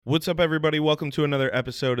What's up, everybody? Welcome to another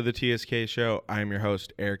episode of the TSK Show. I am your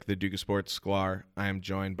host, Eric, the Duke of Sports Sklar. I am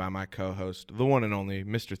joined by my co-host, the one and only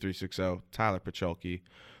Mr. 360, Tyler Pacholke.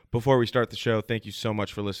 Before we start the show, thank you so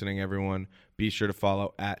much for listening, everyone. Be sure to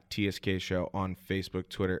follow at TSK Show on Facebook,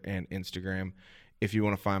 Twitter, and Instagram. If you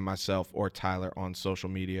want to find myself or Tyler on social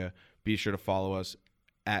media, be sure to follow us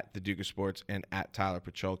at the Duke of Sports and at Tyler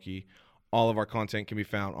Pacholke. All of our content can be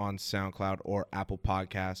found on SoundCloud or Apple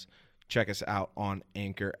Podcasts. Check us out on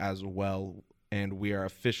Anchor as well, and we are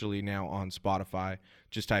officially now on Spotify.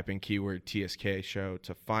 Just type in keyword TSK Show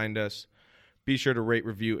to find us. Be sure to rate,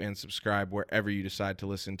 review, and subscribe wherever you decide to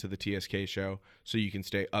listen to the TSK Show so you can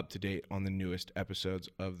stay up to date on the newest episodes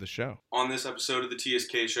of the show. On this episode of the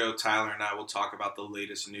TSK Show, Tyler and I will talk about the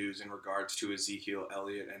latest news in regards to Ezekiel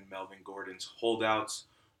Elliott and Melvin Gordon's holdouts.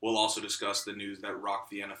 We'll also discuss the news that rocked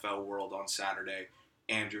the NFL world on Saturday,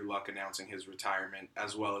 Andrew Luck announcing his retirement,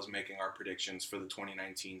 as well as making our predictions for the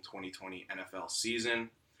 2019-2020 NFL season.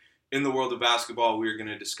 In the world of basketball, we're going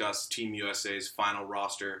to discuss Team USA's final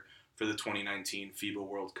roster for the 2019 FIBA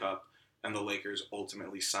World Cup and the Lakers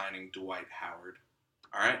ultimately signing Dwight Howard.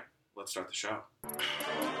 All right, let's start the show.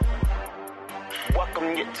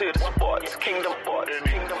 Welcome you to the sports kingdom. Welcome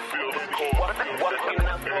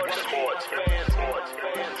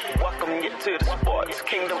you to the sports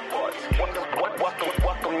kingdom.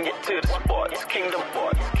 Welcome you to the sports kingdom.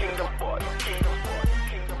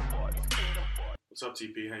 What's up,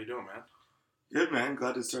 TP? How you doing, man? Good, man.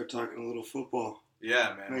 Glad to start talking a little football.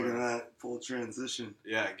 Yeah, man. Making that full transition.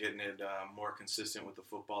 Yeah, getting it more consistent with the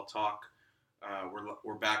football talk.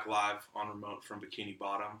 We're back live on remote from Bikini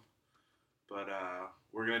Bottom. But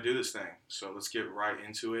we're going to do this thing. So let's get right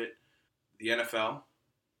into it. The NFL,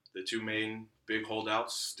 the two main big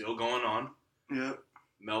holdouts still going on. Yep.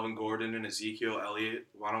 Melvin Gordon and Ezekiel Elliott.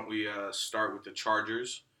 Why don't we start with the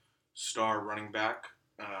Chargers star running back?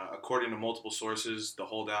 According to multiple sources, the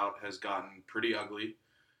holdout has gotten pretty ugly,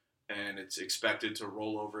 and it's expected to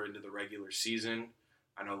roll over into the regular season.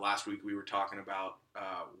 I know last week we were talking about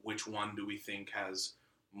which one do we think has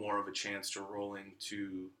more of a chance to roll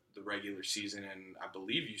into the regular season, and I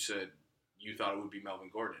believe you said you thought it would be Melvin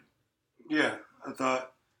Gordon. Yeah, I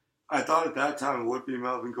thought at that time it would be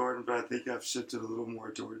Melvin Gordon, but I think I've shifted a little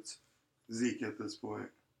more towards Zeke at this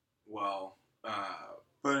point. Well,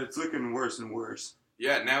 but it's looking worse and worse.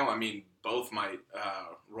 Yeah, now, I mean, both might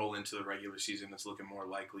roll into the regular season. It's looking more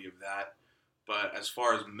likely of that. But as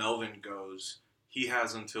far as Melvin goes, he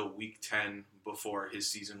has until week 10 before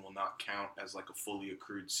his season will not count as like a fully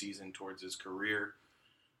accrued season towards his career.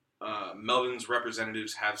 Melvin's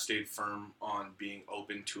representatives have stayed firm on being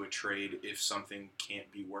open to a trade if something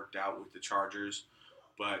can't be worked out with the Chargers,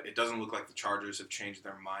 but it doesn't look like the Chargers have changed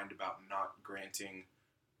their mind about not granting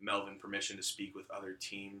Melvin permission to speak with other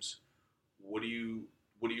teams. What do you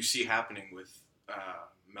see happening with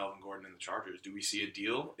Melvin Gordon and the Chargers? Do we see a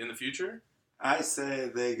deal in the future? I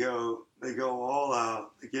say they go all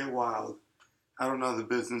out. They get wild. I don't know the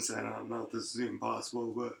business end. I don't know if this is even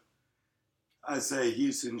possible, but I say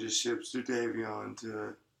Houston just ships Jadeveon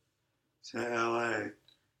to L.A.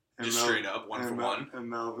 Just straight up, one for one. And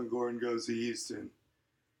Melvin Gordon goes to Houston.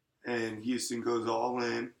 And Houston goes all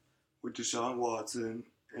in with Deshaun Watson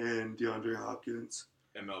and DeAndre Hopkins.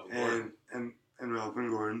 And Melvin Gordon. And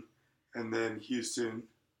Melvin Gordon. And then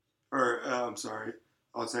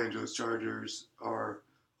Los Angeles Chargers are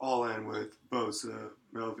all in with Bosa,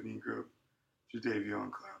 Melvin Ingram,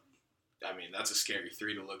 Jadeveon Clowney. I mean, that's a scary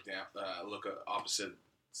three to look down, look at opposite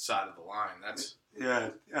side of the line. That's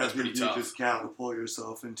pretty tough. You just catapult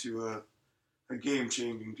yourself into a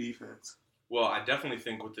game-changing defense. Well, I definitely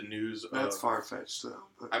think with the news that's far-fetched, though.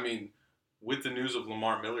 But. I mean, with the news of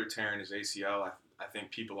Lamar Miller tearing his ACL, I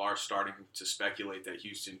think people are starting to speculate that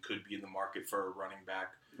Houston could be in the market for a running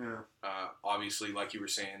back. Yeah. Obviously, like you were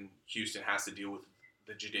saying, Houston has to deal with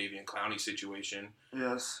the Jadeveon Clowney situation.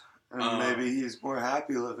 Yes. And maybe he's more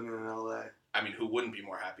happy living in L.A. I mean, who wouldn't be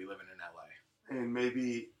more happy living in L.A.? And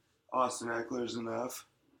maybe Austin Eckler's enough.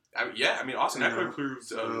 Austin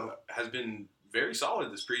Eckler has been very solid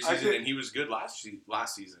this preseason, and he was good last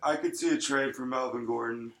season. I could see a trade for Melvin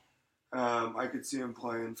Gordon. I could see him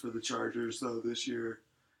playing for the Chargers, though, this year.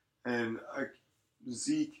 And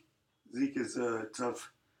Zeke is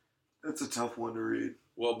that's a tough one to read.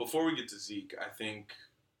 Well, before we get to Zeke, I think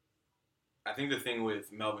the thing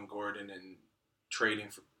with Melvin Gordon and trading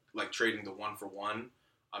the one for one,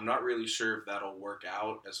 I'm not really sure if that'll work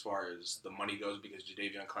out as far as the money goes because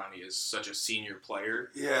Jadeveon Clowney is such a senior player.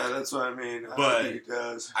 Yeah, that's what I mean. But I think it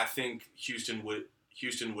does. I think Houston would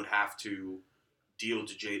have to deal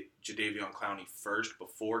to Jadeveon Clowney first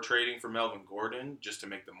before trading for Melvin Gordon, just to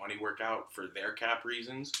make the money work out for their cap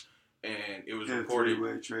reasons. And it was reported a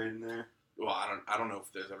three-way trade in there. Well, I don't know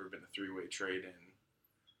if there's ever been a three-way trade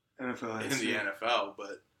in NFL in the NFL,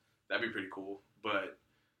 but that'd be pretty cool. But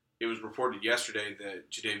it was reported yesterday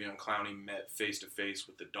that Jadeveon Clowney met face-to-face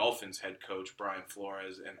with the Dolphins head coach, Brian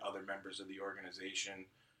Flores, and other members of the organization.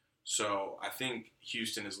 So I think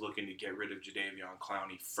Houston is looking to get rid of Jadeveon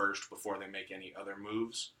Clowney first before they make any other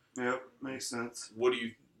moves. Yep, makes sense. What do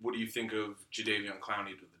you think of Jadeveon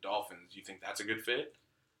Clowney to the Dolphins? Do you think that's a good fit?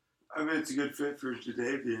 I mean, it's a good fit for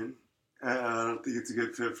Jadeveon. I don't think it's a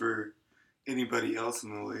good fit for anybody else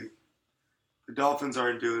in the league. The Dolphins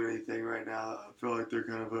aren't doing anything right now. I feel like they're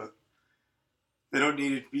kind of they don't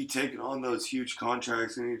need to be taking on those huge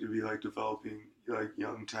contracts. They need to be like developing like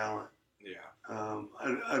young talent. Yeah.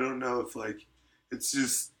 I don't know if like it's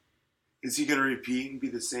just, is he gonna repeat and be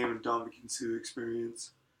the same Ndamukong Suh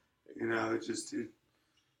experience? You know,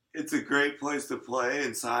 it's a great place to play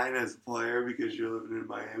and sign as a player because you're living in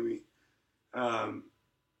Miami.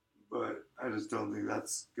 But I just don't think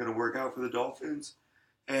that's gonna work out for the Dolphins.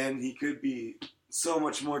 And he could be so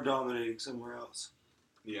much more dominating somewhere else.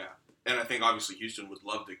 Yeah. And I think obviously Houston would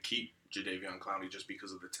love to keep Jadeveon Clowney just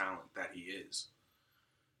because of the talent that he is.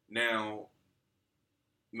 Now,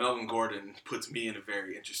 Melvin Gordon puts me in a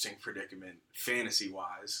very interesting predicament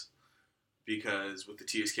fantasy-wise because with the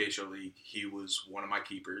TSK Show League, he was one of my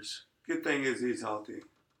keepers. Good thing is he's healthy.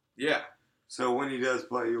 Yeah. So when he does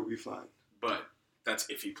play, he'll be fine. But that's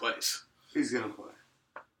if he plays. He's going to play.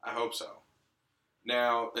 I hope so.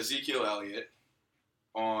 Now, Ezekiel Elliott,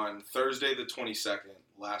 on Thursday the 22nd,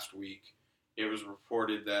 last week, it was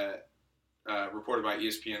reported that reported by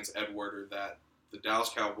ESPN's Ed Werder that the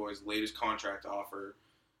Dallas Cowboys' latest contract offer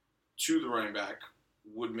to the running back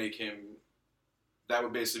would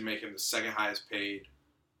basically make him the second highest paid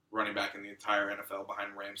running back in the entire NFL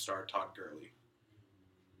behind Rams star Todd Gurley.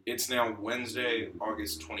 It's now Wednesday,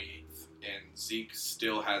 August 28th, and Zeke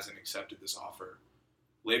still hasn't accepted this offer.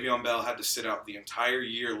 Le'Veon Bell had to sit out the entire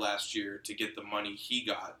year last year to get the money he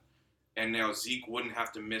got, and now Zeke wouldn't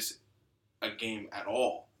have to miss a game at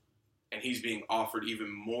all, and he's being offered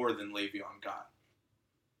even more than Le'Veon got.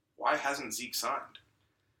 Why hasn't Zeke signed?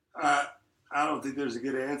 I don't think there's a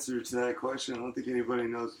good answer to that question. I don't think anybody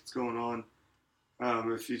knows what's going on.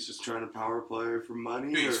 If he's just trying to power play for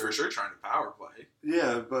money. He's for sure trying to power play.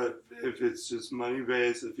 Yeah, but if it's just money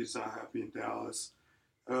based, if he's not happy in Dallas,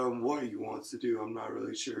 what he wants to do, I'm not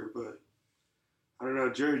really sure. But I don't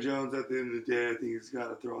know. Jerry Jones, at the end of the day, I think he's got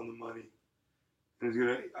to throw in the money.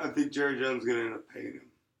 And I think Jerry Jones is going to end up paying him.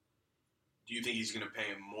 Do you think he's going to pay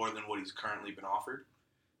him more than what he's currently been offered?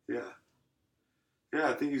 Yeah. Yeah,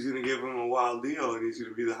 I think he's going to give him a wild deal, and he's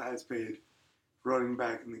going to be the highest paid running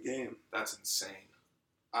back in the game. That's insane.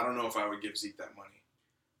 I don't know if I would give Zeke that money.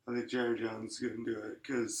 I think Jerry Jones is going to do it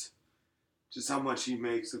because just how much he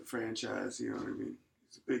makes a franchise, you know what I mean?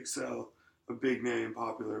 He's a big sell, a big name,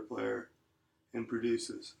 popular player, and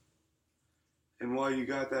produces. And while you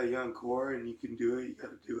got that young core and you can do it, you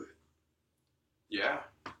got to do it. Yeah.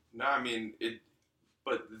 No, I mean,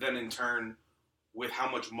 but then in turn, with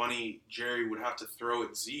how much money Jerry would have to throw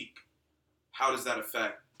at Zeke, how does that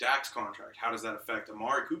affect Dak's contract? How does that affect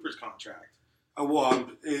Amari Cooper's contract? I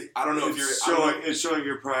don't know if it's showing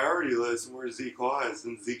your priority list and where Zeke lies,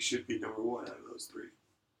 and Zeke should be number one out of those three.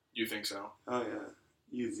 You think so? Oh yeah,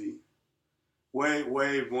 easy.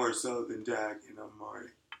 Way more so than Dak and Amari.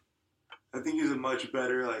 I think he's a much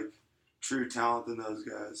better true talent than those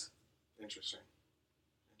guys. Interesting.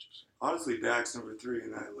 Honestly, Dak's number 3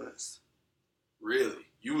 in that list. Really?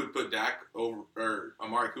 You would put Dak over or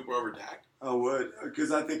Amari Cooper over Dak? I would,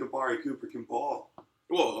 because I think Amari Cooper can ball.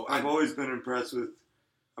 Well, I've always been impressed with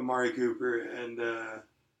Amari Cooper, and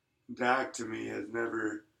Dak to me has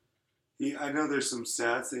never. I know there's some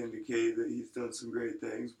stats that indicate that he's done some great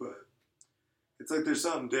things, but it's like there's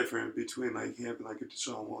something different between him and a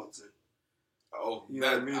Deshaun Watson. Oh, you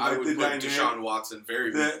know what I mean? I would put Deshaun Watson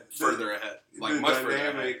further ahead, much further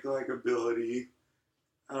ahead. Dynamic, ability.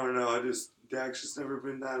 I don't know. Dak's just never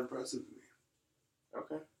been that impressive to me.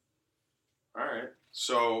 Okay. All right.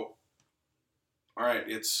 So,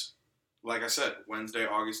 it's, like I said, Wednesday,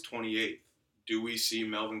 August 28th. Do we see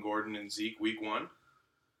Melvin Gordon and Zeke week 1?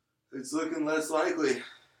 It's looking less likely.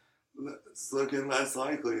 I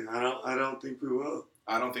don't think we will.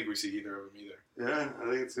 I don't think we see either of them either. Yeah, I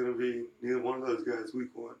think it's going to be neither one of those guys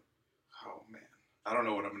week 1. Oh, man. I don't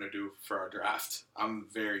know what I'm going to do for our draft. I'm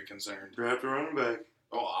very concerned. Draft a running back.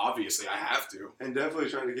 Oh, obviously, I have to. And definitely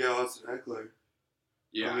trying to get Austin Eckler.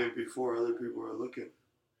 Yeah. I mean, before other people are looking.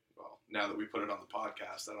 Well, now that we put it on the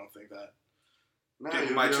podcast, I don't think that No, People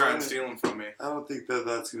you'll might be try all and right. steal him from me. I don't think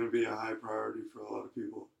that's going to be a high priority for a lot of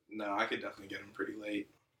people. No, I could definitely get him pretty late.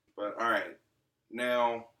 But all right,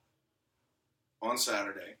 now on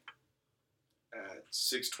Saturday at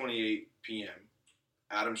 6:28 p.m.,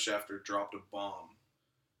 Adam Schefter dropped a bomb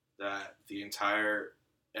that the entire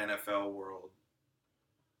NFL world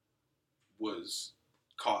was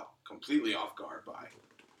caught completely off guard by.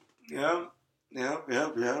 Yep.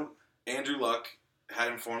 Andrew Luck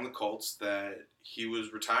had informed the Colts that he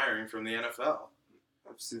was retiring from the NFL.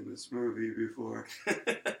 I've seen this movie before.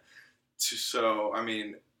 So, I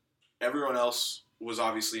mean, everyone else was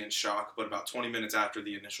obviously in shock, but about 20 minutes after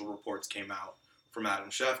the initial reports came out from Adam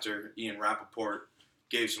Schefter, Ian Rappaport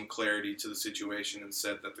gave some clarity to the situation and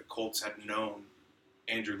said that the Colts had known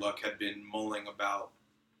Andrew Luck had been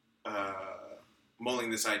mulling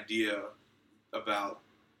this idea about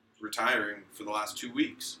retiring for the last 2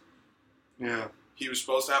 weeks. Yeah. He was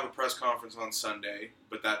supposed to have a press conference on Sunday,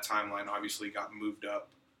 but that timeline obviously got moved up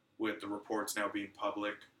with the reports now being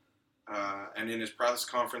public. And in his press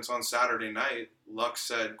conference on Saturday night, Luck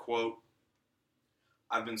said, quote,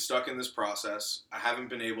 "I've been stuck in this process. I haven't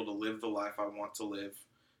been able to live the life I want to live.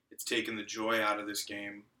 It's taken the joy out of this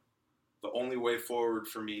game. The only way forward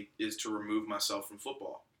for me is to remove myself from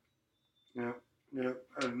football." Yep.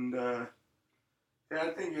 And, I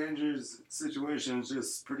think Andrew's situation is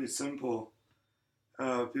just pretty simple.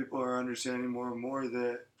 People are understanding more and more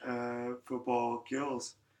that football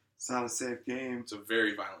kills. It's not a safe game. It's a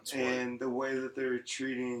very violent sport. And the way that they're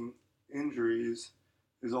treating injuries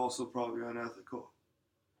is also probably unethical.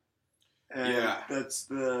 And Yeah.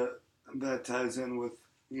 that ties in with,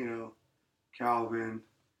 Calvin.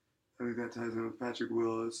 I think that ties in with Patrick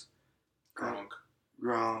Willis. Gronk.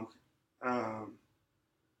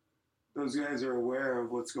 Those guys are aware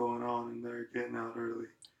of what's going on and they're getting out early.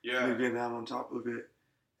 Yeah. They're getting out on top of it.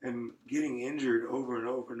 And getting injured over and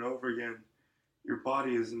over and over again, your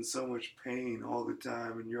body is in so much pain all the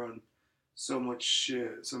time and you're on so much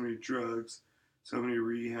shit, so many drugs, so many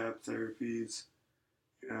rehab therapies.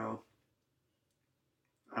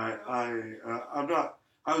 I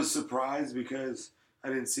was surprised because I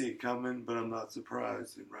didn't see it coming, but I'm not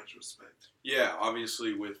surprised in retrospect. Yeah,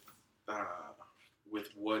 obviously with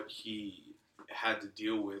what he had to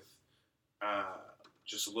deal with,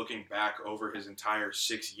 just looking back over his entire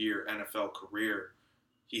 6-year NFL career,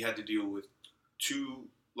 he had to deal with 2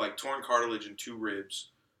 torn cartilage in 2 ribs,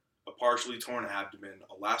 a partially torn abdomen,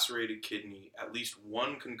 a lacerated kidney, at least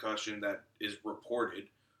 1 concussion that is reported,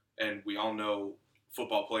 and we all know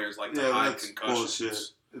football players like to hide concussions.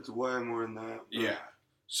 Bullshit. It's way more than that. Yeah.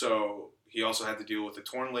 So he also had to deal with a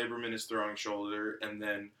torn labrum in his throwing shoulder, and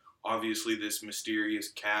then obviously this mysterious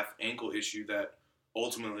calf ankle issue that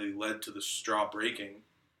ultimately led to the straw breaking.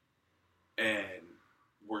 And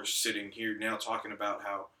we're sitting here now talking about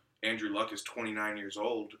how Andrew Luck is 29 years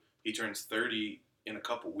old. He turns 30 in a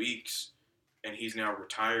couple weeks, and he's now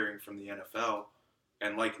retiring from the NFL.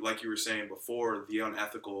 And like you were saying before, the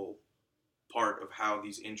unethical part of how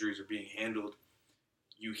these injuries are being handled,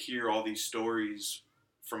 you hear all these stories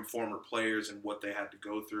from former players and what they had to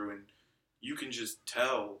go through, and you can just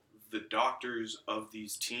tell the doctors of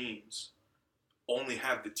these teams only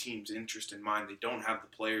have the team's interest in mind. They don't have the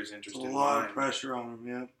players' interest in mind. A lot of pressure on them,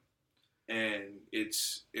 yeah. And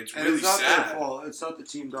it's And really it's not sad. their fault. It's not the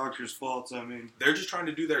team doctor's fault. I mean, They're just trying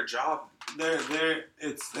to do their job.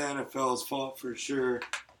 it's the NFL's fault for sure.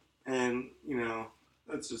 And,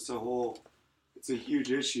 that's just it's a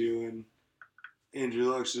huge issue. And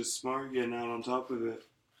Andrew Luck's just smart getting out on top of it.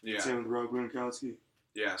 Yeah. Same with Rob Gronkowski.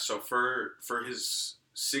 Yeah, so for his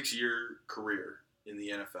 6-year career in the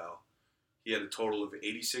NFL, he had a total of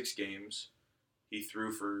 86 games. He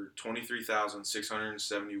threw for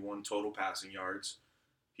 23,671 total passing yards.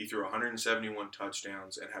 He threw 171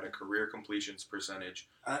 touchdowns and had a career completions percentage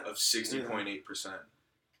of 60.8%.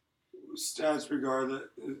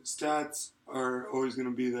 Stats are always going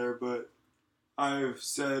to be there, but I've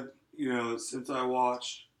said, since I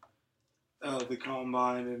watched the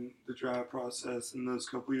combine and the draft process and those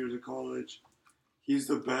couple years of college, he's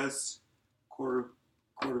the best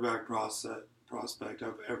quarterback prospect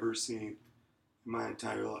I've ever seen in my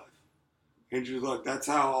entire life. Andrew Luck, that's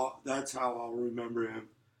how I'll remember him.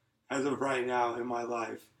 As of right now in my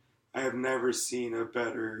life, I have never seen a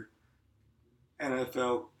better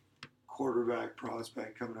NFL quarterback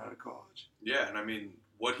prospect coming out of college. Yeah, and I mean,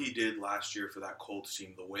 what he did last year for that Colts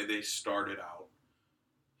team, the way they started out,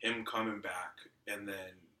 him coming back and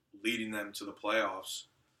then leading them to the playoffs,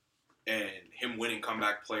 and him winning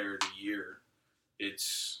comeback player of the year,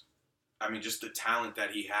 just the talent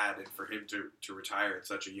that he had, and for him to retire at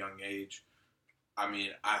such a young age, I mean,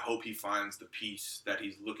 I hope he finds the peace that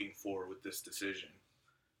he's looking for with this decision.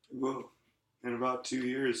 Well, in about 2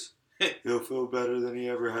 years, he'll feel better than he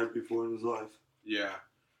ever had before in his life. Yeah.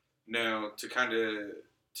 Now,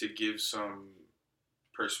 to give some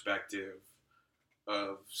perspective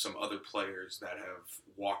of some other players that have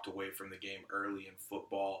walked away from the game early in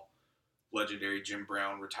football, legendary Jim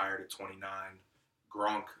Brown retired at 29.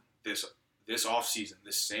 Gronk this offseason,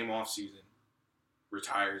 this same offseason,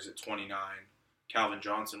 retires at 29. Calvin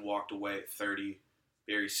Johnson walked away at 30.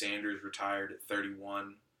 Barry Sanders retired at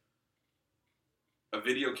 31. A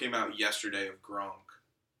video came out yesterday of Gronk,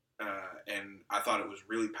 and I thought it was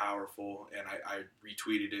really powerful, and I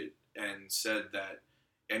retweeted it and said that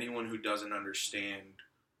anyone who doesn't understand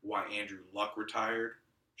why Andrew Luck retired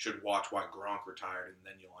should watch why Gronk retired, and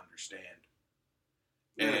then you'll understand.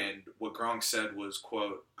 Yeah. And what Gronk said was,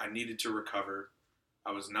 quote, "I needed to recover.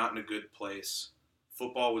 I was not in a good place.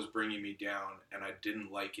 Football was bringing me down, and I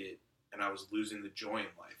didn't like it, and I was losing the joy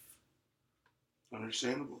in life."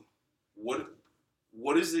 Understandable.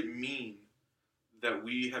 What does it mean that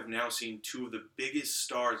we have now seen two of the biggest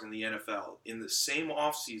stars in the NFL in the same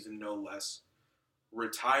offseason, no less,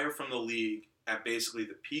 retire from the league at basically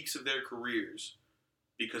the peaks of their careers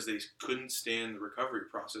because they couldn't stand the recovery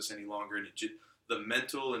process any longer, and the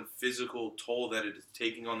mental and physical toll that it is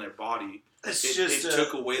taking on their body, it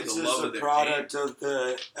took away the love of their game. It's just a product of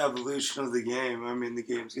the evolution of the game. I mean, the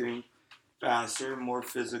game's getting faster, more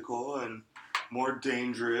physical, and more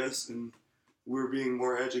dangerous, and we're being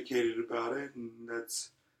more educated about it, and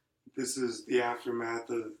this is the aftermath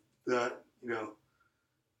of that,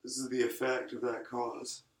 this is the effect of that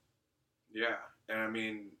cause. Yeah, and I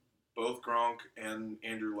mean, both Gronk and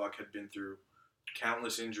Andrew Luck had been through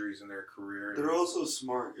countless injuries in their career. They're also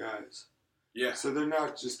smart guys. Yeah. So they're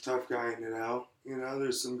not just tough guying it out.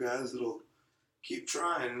 There's some guys that'll keep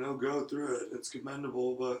trying and they'll go through it. It's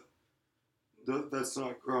commendable, but that's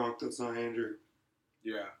not Gronk. That's not Andrew.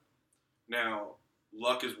 Yeah. Now,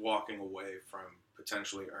 Luck is walking away from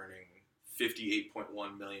potentially earning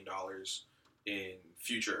 $58.1 million in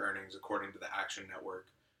future earnings, according to the Action Network.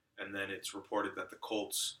 And then it's reported that the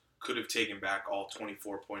Colts could have taken back all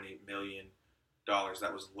 $24.8 million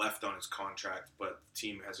that was left on his contract, but the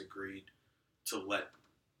team has agreed to let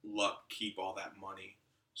Luck keep all that money.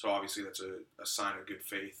 So obviously that's a sign of good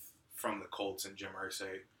faith from the Colts and Jim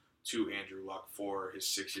Irsay to Andrew Luck for his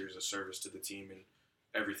 6 years of service to the team and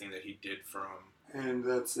everything that he did from. And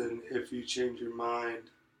that's an if you change your mind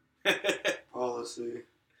policy.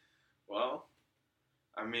 Well,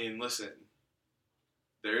 I mean, listen,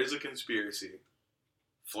 there is a conspiracy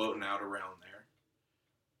floating out around there.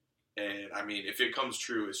 And, I mean, if it comes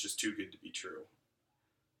true, it's just too good to be true.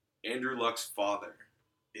 Andrew Luck's father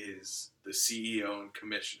is the CEO and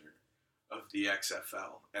commissioner of the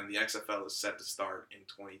XFL, and the XFL is set to start in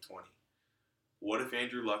 2020. What if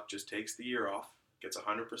Andrew Luck just takes the year off, gets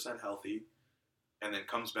 100% healthy, and then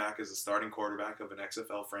comes back as the starting quarterback of an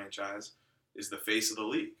XFL franchise, is the face of the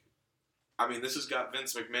league? I mean, this has got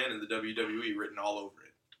Vince McMahon and the WWE written all over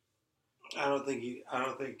it.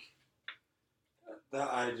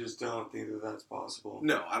 I just don't think that that's possible.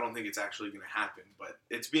 No, I don't think it's actually going to happen, but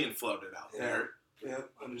it's being floated out there. Yeah,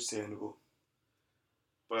 understandable.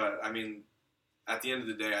 But, I mean, at the end of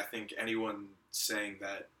the day, I think anyone saying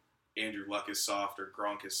that Andrew Luck is soft or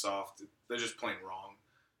Gronk is soft, they're just plain wrong.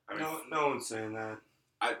 I mean, no one's saying that.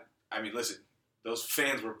 I mean, listen, those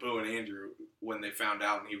fans were booing Andrew when they found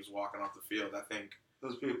out and he was walking off the field. I think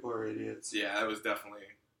those people are idiots. Yeah, that was definitely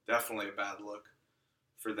a bad look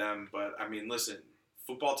for them. But, I mean, listen,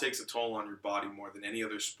 football takes a toll on your body more than any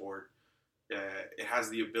other sport. It has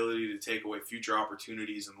the ability to take away future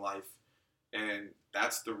opportunities in life. And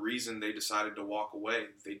that's the reason they decided to walk away.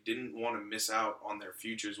 They didn't want to miss out on their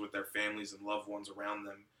futures with their families and loved ones around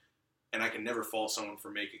them. And I can never fault someone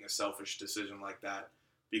for making a selfish decision like that,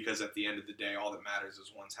 because at the end of the day, all that matters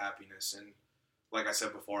is one's happiness. And like I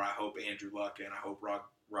said before, I hope Andrew Luck and I hope Rob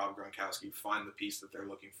Gronkowski find the peace that they're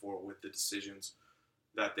looking for with the decisions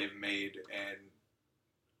that they've made. And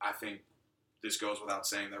I think this goes without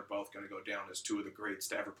saying, they're both going to go down as two of the greats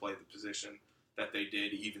to ever play the position that they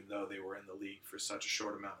did, even though they were in the league for such a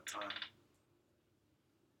short amount of time.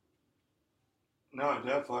 No,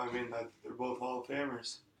 definitely. I mean, they're both Hall of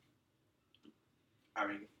Famers. I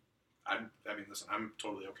mean, listen, I'm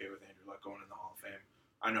totally okay with Andrew Luck going in the Hall of Fame.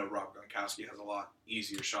 I know Rob Gronkowski has a lot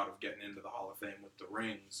easier shot of getting into the Hall of Fame with the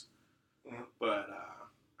rings. Yeah. But,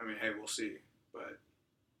 I mean, hey, we'll see. But,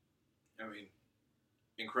 I mean,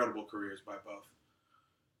 incredible careers by both.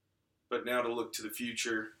 But now to look to the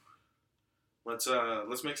future, let's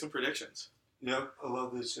make some predictions. Yep, I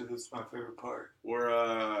love this shit. This is my favorite part. We're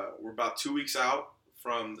about 2 weeks out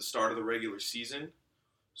from the start of the regular season,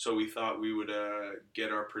 so we thought we would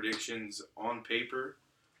get our predictions on paper,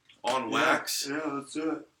 on wax. Yeah, let's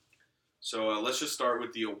do it. So let's just start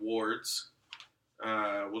with the awards.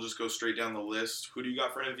 We'll just go straight down the list. Who do you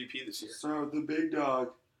got for MVP this year? So the big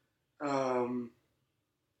dog, I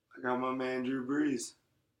got my man Drew Brees.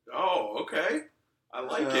 Oh, okay. I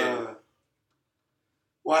like it.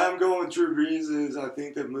 Why I'm going with Drew Brees is I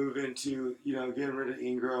think that moving to, getting rid of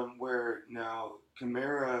Ingram, where now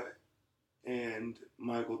Kamara and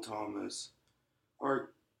Michael Thomas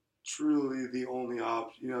are truly the only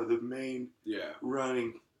option, the main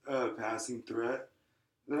running passing threat.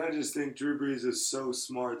 Then I just think Drew Brees is so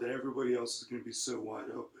smart that everybody else is going to be so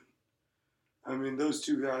wide open. I mean, those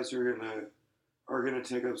two guys are gonna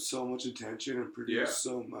take up so much attention and produce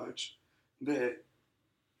so much that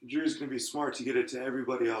Drew's going to be smart to get it to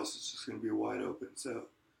everybody else. It's just going to be wide open. So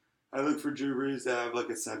I look for Drew Brees to have like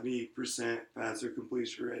a 70% passer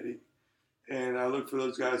completion rating. And I look for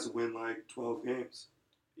those guys to win like 12 games.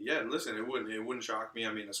 Yeah, and listen, it wouldn't shock me.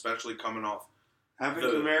 I mean, especially coming off having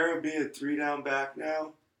Kamara be a 3-down back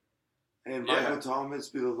now and Michael Thomas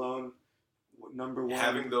be the lone number one.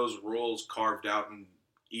 Having those roles carved out and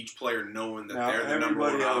each player knowing that now, they're the number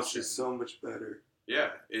one option. Everybody else is so much better. Yeah,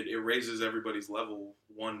 it raises everybody's level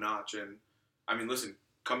one notch. And I mean, listen,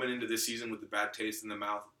 coming into this season with the bad taste in their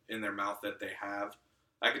mouth that they have,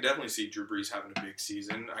 I could definitely see Drew Brees having a big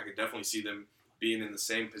season. I could definitely see them being in the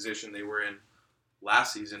same position they were in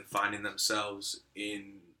last season, finding themselves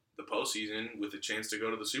in the postseason with a chance to go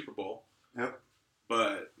to the Super Bowl. Yep.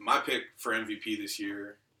 But my pick for MVP this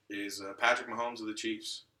year is Patrick Mahomes of the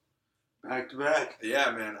Chiefs. Back to back.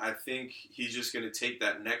 Yeah, man. I think he's just going to take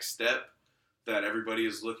that next step that everybody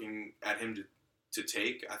is looking at him to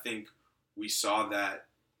take. I think we saw that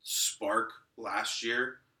spark last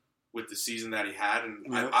year with the season that he had,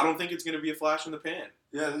 and I don't think it's going to be a flash in the pan.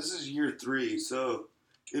 Yeah, this is year 3, so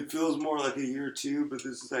it feels more like a year 2, but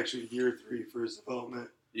this is actually year 3 for his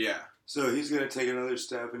development. Yeah. So he's going to take another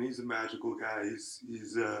step, and he's a magical guy.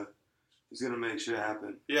 He's going to make shit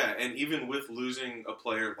happen. Yeah, and even with losing a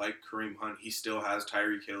player like Kareem Hunt, he still has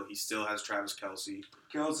Tyreek Hill. He still has Travis Kelce.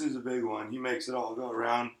 Kelce's a big one. He makes it all go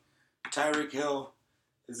around. Tyreek Hill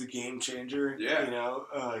is a game changer. Yeah.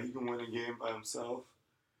 He can win a game by himself.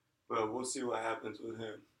 But we'll see what happens with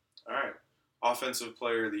him. All right. Offensive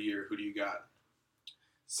player of the year, who do you got?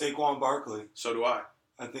 Saquon Barkley. So do I.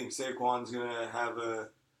 I think Saquon's going to have a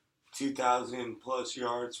 2,000-plus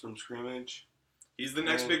yards from scrimmage. He's the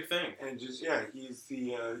next big thing. And just, he's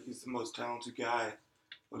the most talented guy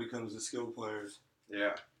when it comes to skill players.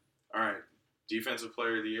 Yeah. All right. Defensive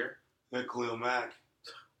player of the year? Yeah, Khalil Mack.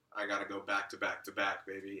 I got to go back to back to back,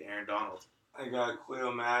 baby. Aaron Donald. I got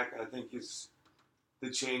Khalil Mack. I think it's the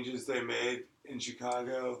changes they made in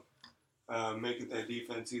Chicago, making that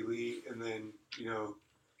defense elite, and then,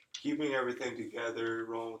 keeping everything together,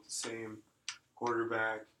 rolling with the same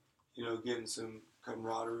quarterback, getting some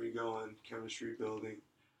camaraderie going, chemistry building.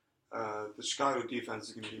 The Chicago defense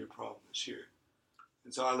is going to be a problem this year.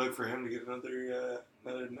 And so I look for him to get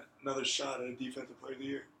another shot at a defensive player of the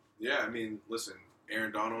year. Yeah, I mean, listen,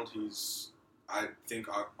 Aaron Donald, he's, I think,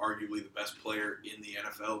 arguably the best player in the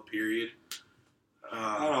NFL, period.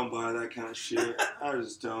 I don't buy that kind of shit. I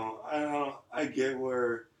just don't. I get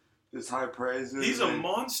where this high praise is. He's a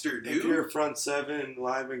monster, dude. If you're a front seven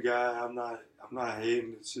lineman guy, I'm not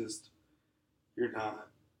hating. It's just you're not.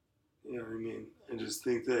 You know what I mean? I just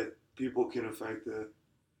think that people can affect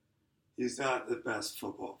he's not the best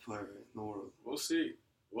football player in the world. We'll see.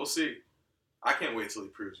 I can't wait till he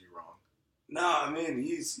proves you wrong. No, I mean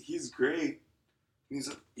he's great. He's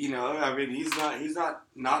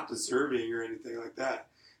not deserving or anything like that.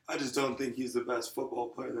 I just don't think he's the best football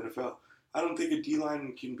player in the NFL. I don't think a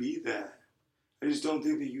D-line can be that. I just don't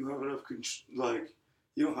think that you have enough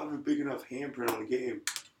you don't have a big enough handprint on the game.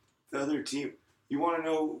 The other team, you want to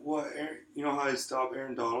know how I stop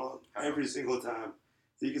Aaron Donald every single time.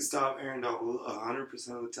 You can stop Aaron Donald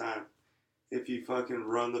 100% of the time if you fucking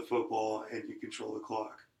run the football and you control the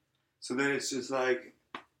clock. So then it's just like,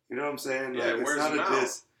 you know what I'm saying? Yeah, it's not a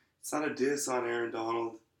diss. It's not a diss on Aaron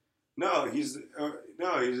Donald. No, he's not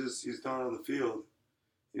on the field.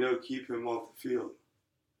 Keep him off the field.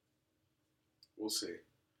 We'll see.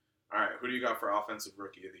 All right, who do you got for Offensive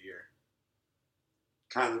Rookie of the Year?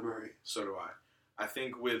 Kyler Murray. So do I. I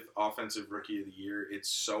think with Offensive Rookie of the Year, it's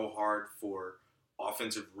so hard for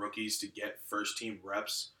offensive rookies to get first-team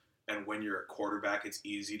reps, and when you're a quarterback, it's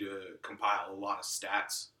easy to compile a lot of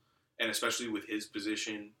stats, and especially with his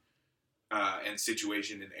position, and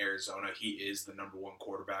situation in Arizona, he is the number one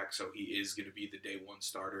quarterback, so he is going to be the day one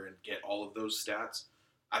starter and get all of those stats.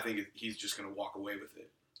 I think he's just going to walk away with it.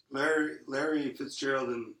 Larry Fitzgerald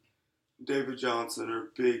and David Johnson are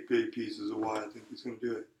big pieces of why I think he's going to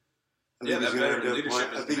do it. I think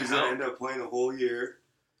he's going to end up playing the whole year.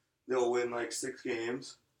 They'll win like 6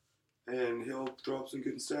 games, and he'll throw up some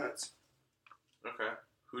good stats. Okay.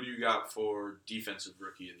 Who do you got for defensive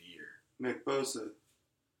rookie of the year? Nick Bosa.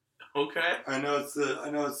 Okay. I know it's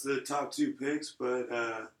the top 2 picks, but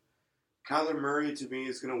Kyler Murray to me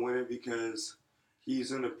is going to win it because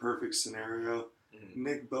he's in a perfect scenario. Mm-hmm.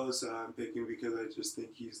 Nick Bosa I'm picking because I just think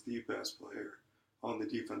he's the best player on the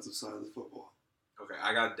defensive side of the football. Okay,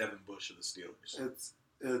 I got Devin Bush of the Steelers.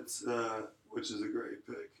 It's which is a great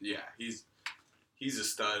pick. Yeah, he's a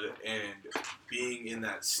stud, and being in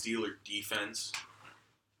that Steeler defense,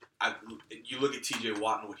 you look at T.J.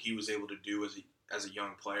 Watt and what he was able to do as a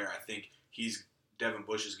young player. I think Devin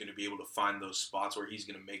Bush is going to be able to find those spots where he's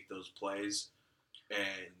going to make those plays,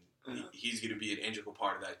 and he's going to be an integral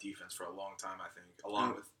part of that defense for a long time, I think,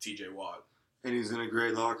 along with T.J. Watt. And he's in a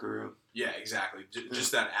great locker room. Yeah, exactly.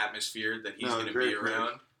 Just that atmosphere that he's going to be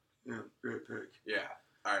around. Yeah, great pick. Yeah.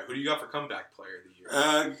 All right, who do you got for comeback player of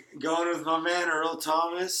the year? Going with my man, Earl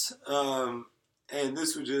Thomas. And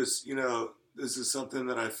this would just, this is something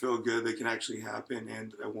that I feel good that can actually happen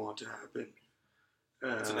and that I want to happen.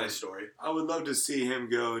 It's a nice story. I would love to see him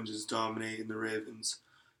go and just dominate in the Ravens'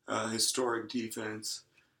 historic defense.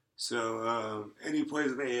 So, and he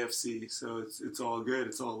plays in the AFC, so it's all good.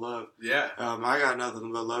 It's all love. Yeah. I got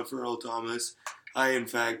nothing but love for Earl Thomas. I, in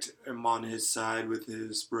fact, am on his side with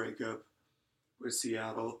his breakup with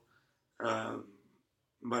Seattle.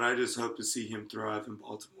 But I just hope to see him thrive in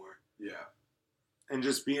Baltimore. Yeah. And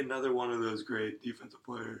just be another one of those great defensive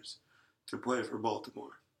players to play for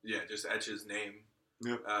Baltimore. Yeah, just etch his name.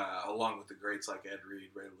 Yep. Along with the greats like Ed Reed,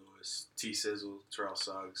 Ray Lewis, T. Sizzle, Terrell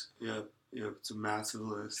Suggs. Yep, it's a massive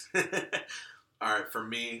list. All right, for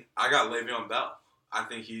me, I got Le'Veon Bell. I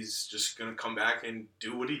think he's just going to come back and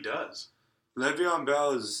do what he does. Le'Veon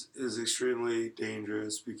Bell is extremely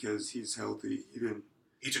dangerous because he's healthy.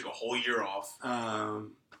 He took a whole year off. Not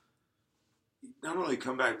only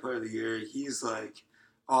comeback player of the year, he's like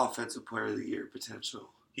offensive player of the year potential.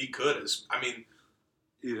 He could.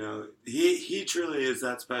 He truly is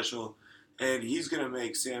that special, and he's going to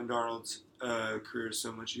make Sam Darnold's career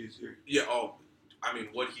so much easier. Yeah.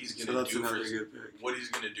 What he's going to do what he's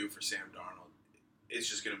going to do for Sam Darnold, it's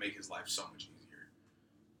just going to make his life so much easier.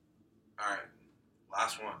 All right,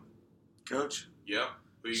 last one. Coach. Yep.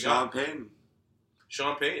 Who you Sean got? Payton.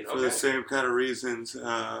 Sean Payton. Okay. For the same kind of reasons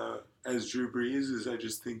as Drew Brees, is I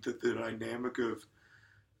just think that the dynamic of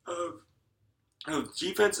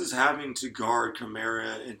defenses having to guard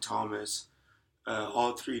Kamara and Thomas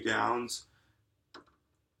all 3 downs,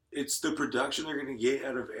 it's the production they're going to get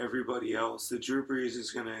out of everybody else. The Drew Brees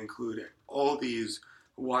is going to include all these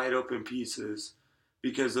wide open pieces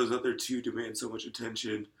because those other 2 demand so much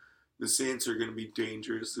attention. The Saints are going to be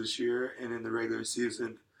dangerous this year, and in the regular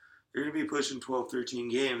season, they're going to be pushing 12, 13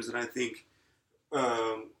 games, and I think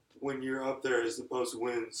when you're up there as the most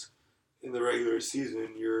wins in the regular season,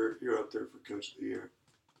 you're up there for Coach of the Year.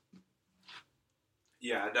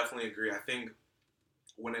 Yeah, I definitely agree. I think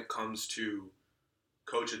when it comes to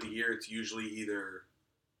Coach of the Year, it's usually either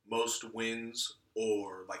most wins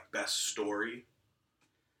or like best story.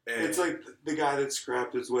 And it's like the guy that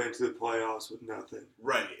scrapped his way into the playoffs with nothing.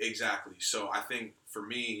 Right, exactly. So I think for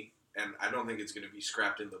me, and I don't think it's going to be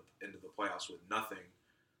scrapped into the playoffs with nothing.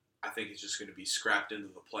 I think it's just going to be scrapped into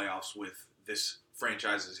the playoffs with this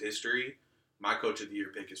franchise's history. My Coach of the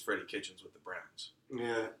Year pick is Freddie Kitchens with the Browns.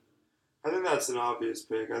 Yeah. I think that's an obvious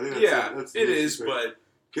pick. I think that's it is, pick. But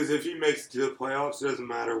because if he makes it to the playoffs, it doesn't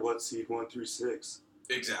matter what seed 1 through 6.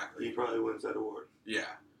 Exactly. He probably wins that award. Yeah.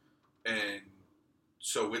 And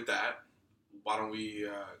so with that, why don't we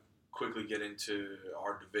quickly get into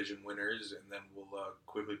our division winners, and then we'll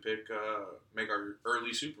quickly make our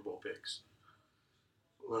early Super Bowl picks.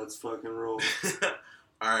 Let's fucking roll.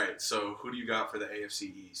 All right, so who do you got for the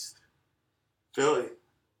AFC East? Philly.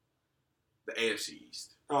 The AFC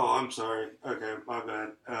East. Oh, I'm sorry. Okay, my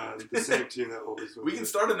bad. The same team that always wins. We can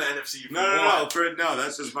start in the NFC. No,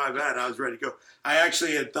 that's just my bad. I was ready to go. I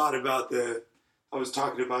actually had thought about I was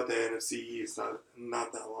talking about the NFC East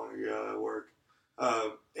not that long ago at work.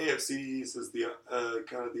 AFC East is the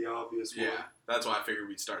kind of the obvious one. Yeah, that's why I figured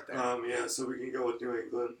we'd start there. Yeah, so we can go with New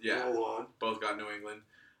England. Yeah, roll on. Both got New England.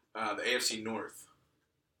 The AFC North.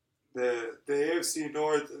 The AFC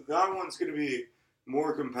North, that one's going to be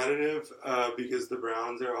more competitive because the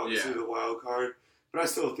Browns are obviously the wild card. But I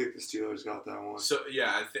still think the Steelers got that one. So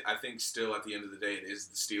yeah, I think still at the end of the day it is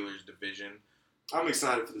the Steelers division. I'm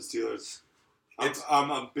excited for the Steelers. I'm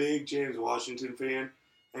a big James Washington fan,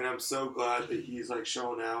 and I'm so glad that he's like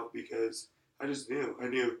showing out because I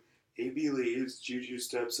knew AB leaves, Juju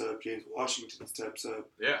steps up, James Washington steps up,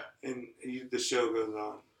 Yeah, and the show goes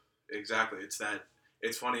on. exactly.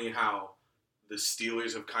 It's funny how the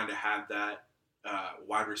Steelers have kind of had that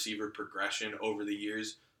wide receiver progression over the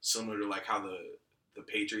years, similar to like how the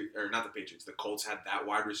Patriots, or not the Patriots, the Colts had that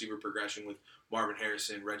wide receiver progression with Marvin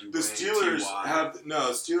Harrison, Reggie Wayne, Steelers T.Y.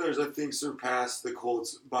 Steelers I think surpassed the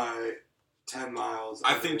Colts by 10 miles.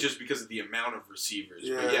 I think just because of the amount of receivers.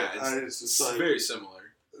 Yeah, but yeah, it's just like, very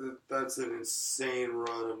similar. That's an insane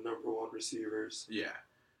run of number one receivers. Yeah.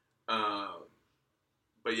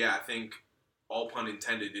 But yeah, I think, all pun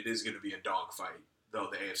intended, it is going to be a dogfight, though,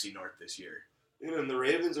 the AFC North this year. And the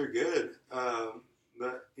Ravens are good. The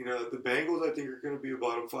Bengals, I think, are going to be a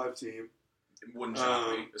bottom 5 team. It wouldn't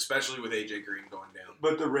shock me, especially with A.J. Green going down.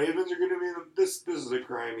 But the Ravens are going to be in this is a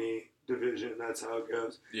crimey division. That's how it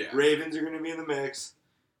goes. Yeah. Ravens are going to be in the mix.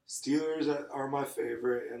 Steelers are my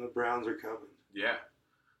favorite, and the Browns are coming. Yeah.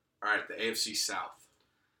 All right, the AFC South.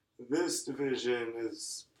 This division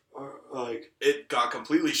is It got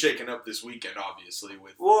completely shaken up this weekend, obviously,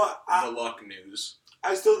 with the Luck news.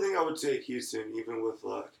 I still think I would take Houston, even with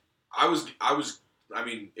Luck. I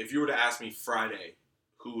mean, if you were to ask me Friday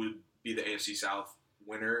who would be the AFC South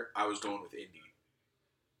winner, I was going with Indy.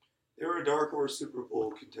 They were a dark horse Super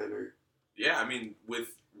Bowl contender. Yeah, I mean,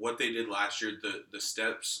 with what they did last year, the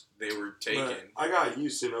steps they were taking. But I got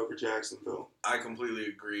Houston over Jacksonville. I completely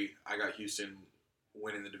agree. I got Houston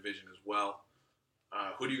winning the division as well.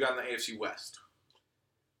 Who do you got in the AFC West?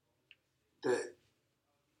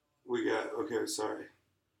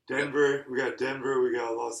 Denver. We got Denver. We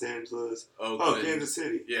got Los Angeles. Kansas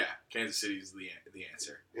City. Yeah, Kansas City is the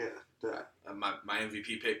answer. Yeah. My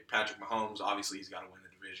MVP pick, Patrick Mahomes. Obviously, he's got to win the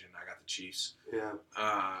division. I got the Chiefs. Yeah.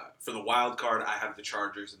 For the wild card, I have the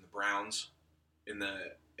Chargers and the Browns in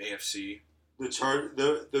the AFC.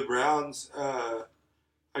 The Browns.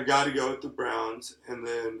 I got to go with the Browns, and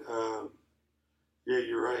then yeah,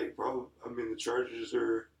 you're right. Probably. I mean, the Chargers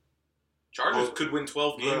are. Chargers could win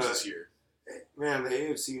 12 games this year. Man, the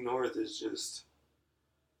AFC North is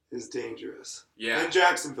dangerous. Yeah. And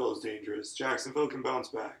Jacksonville is dangerous. Jacksonville can bounce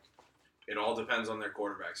back. It all depends on their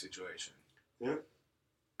quarterback situation. Yeah.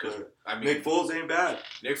 Because Nick Foles ain't bad.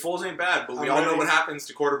 Nick Foles ain't bad, but we all know what happens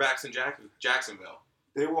to quarterbacks in Jacksonville.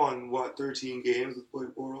 They won 13 games with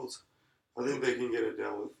Blake Bortles. I think they can get it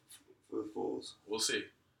done with Foles. We'll see.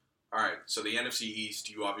 All right, so the NFC East,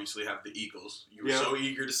 you obviously have the Eagles. You were so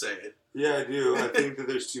eager to say it. Yeah, I do. I think that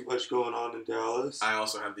there's too much going on in Dallas. I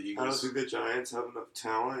also have the Eagles. I don't think the Giants have enough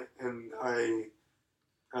talent, and I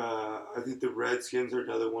think the Redskins are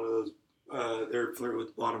another one of those. They're flirting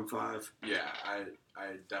with the bottom 5. Yeah, I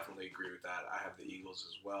definitely agree with that. I have the Eagles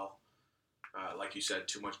as well. Like you said,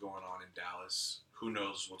 too much going on in Dallas. Who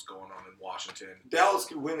knows what's going on in Washington? Dallas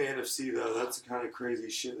could win the NFC, though. That's the kind of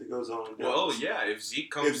crazy shit that goes on in Dallas. Well, yeah, if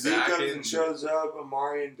Zeke comes back and shows up,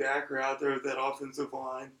 Amari and Dak are out there with that offensive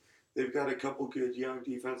line. They've got a couple good young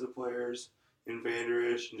defensive players in Vander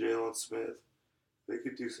Esch and Jalen Smith. They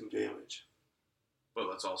could do some damage. But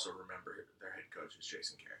let's also remember their head coach is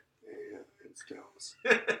Jason Garrett. Yeah, it's Dallas.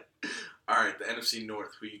 All right, the NFC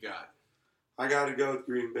North. Who you got? I got to go with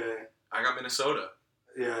Green Bay. I got Minnesota.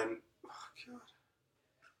 Yeah, God.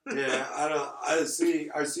 Yeah, I see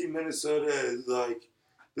Minnesota as like,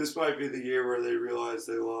 this might be the year where they realize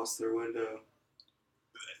they lost their window.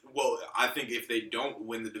 Well, I think if they don't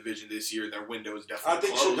win the division this year, their window is definitely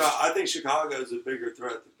closed. I think Chicago is a bigger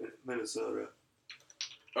threat than Minnesota.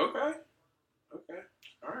 Okay.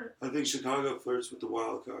 All right. I think Chicago flirts with the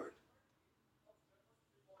wild card.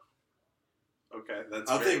 Okay, that's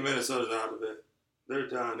I think Minnesota's out of it. They're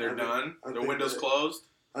done. They're done? Their window's closed?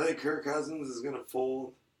 I think Kirk Cousins is going to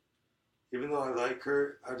fold. Even though I like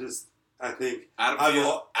Kirk, I think Adam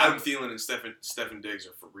Thielen and Stephen Diggs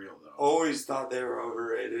are for real, though. Always thought they were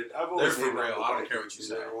overrated. They're for real. I don't care what you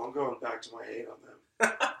say. Well, I'm going back to my hate on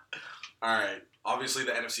them. All right. Obviously,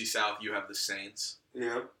 the NFC South, you have the Saints.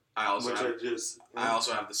 Yep. I also have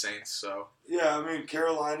the Saints. So yeah, I mean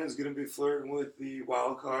Carolina's going to be flirting with the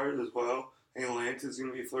wild card as well. Atlanta's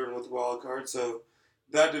going to be flirting with the wild card. So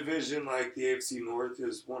that division, like the AFC North,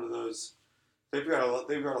 is one of those. They've got a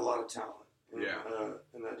lot of talent. In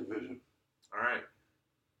that division. All right.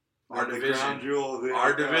 Our division. Crown jewel of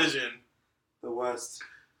the division. The West.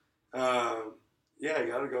 Yeah, I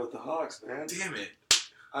got to go with the Hawks, man. Damn it.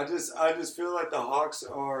 I just feel like the Hawks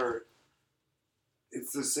are.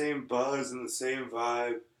 It's the same buzz and the same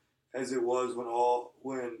vibe, as it was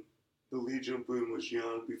when the Legion of Boom was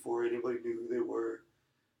young, before anybody knew who they were.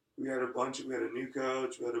 We had a new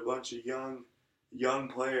coach, we had a bunch of young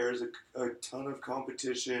players, a ton of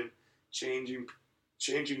competition, changing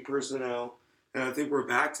personnel, and I think we're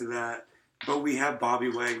back to that. But we have Bobby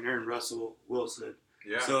Wagner and Russell Wilson.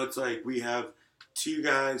 Yeah. So it's like we have two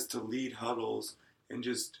guys to lead huddles and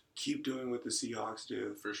just keep doing what the Seahawks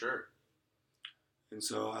do. For sure. And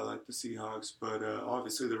so I like the Seahawks, but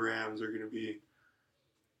obviously the Rams are going to be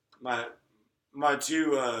my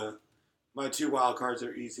two wild cards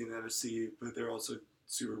are easy in the NFC, but they're also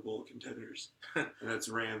Super Bowl contenders, and that's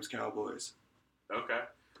Rams Cowboys. Okay.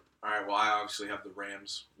 All right. Well, I obviously have the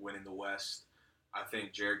Rams winning the West. I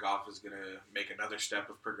think Jared Goff is going to make another step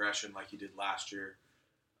of progression like he did last year.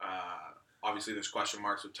 Obviously, there's question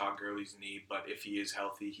marks with Todd Gurley's knee, but if he is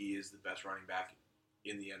healthy, he is the best running back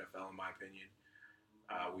in the NFL, in my opinion.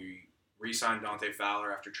 We re-signed Dante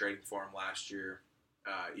Fowler after trading for him last year.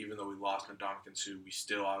 Even though we lost Ndamukong Suh, we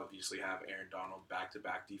still obviously have Aaron Donald,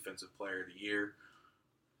 back-to-back Defensive Player of the Year.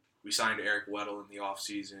 We signed Eric Weddle in the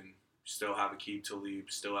offseason. Still have Aqib Talib.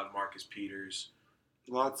 Still have Marcus Peters.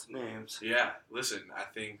 Lots of names. Yeah, listen,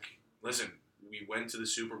 we went to the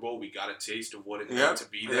Super Bowl. We got a taste of what it meant to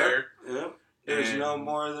be there. Yep. There's no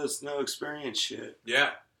more of this no experience shit.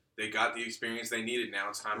 Yeah, they got the experience they needed. Now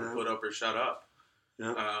it's time to put up or shut up.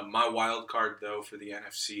 Yep. My wild card, though, for the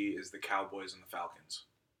NFC is the Cowboys and the Falcons.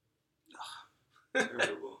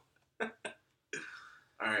 Terrible.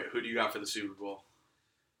 All right, who do you got for the Super Bowl?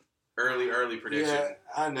 Early prediction. Yeah,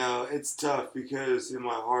 I know. It's tough because in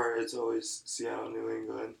my heart it's always Seattle, New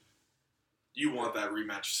England. You want that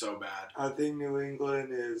rematch so bad. I think New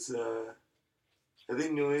England is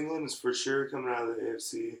for sure coming out of the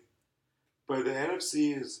AFC. But the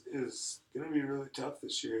NFC is going to be really tough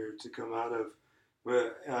this year to come out of.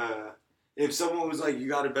 But if someone was like, you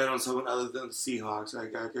got to bet on someone other than the Seahawks, I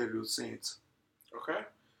got to go Saints. Okay.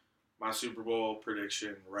 My Super Bowl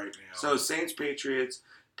prediction right now. So Saints, Patriots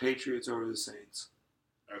over the Saints.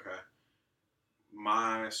 Okay.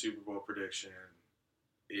 My Super Bowl prediction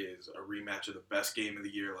is a rematch of the best game of the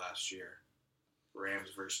year last year. Rams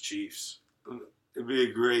versus Chiefs. It'd be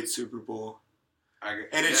a great Super Bowl.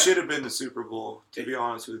 It should have been the Super Bowl, to be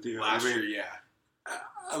honest with you. Last year, yeah.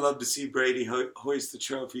 I love to see Brady hoist the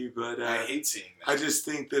trophy, but I hate seeing that. I just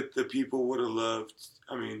think that the people would have loved.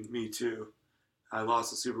 I mean, me too. I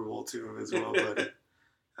lost the Super Bowl to him as well,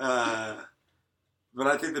 but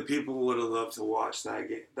I think the people would have loved to watch that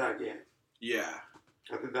game. Yeah,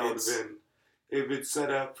 I think that would have been if it's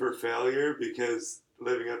set up for failure because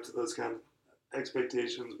living up to those kind of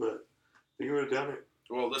expectations. But I think it would have done it.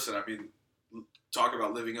 Well, listen, I mean, talk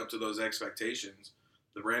about living up to those expectations.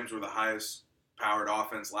 The Rams were the highest powered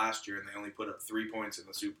offense last year, and they only put up 3 points in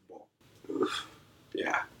the Super Bowl. Oof.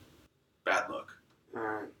 Yeah, bad luck. All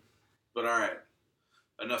right. But all right,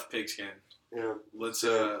 enough pigskin. Yeah. Let's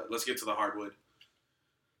get to the hardwood.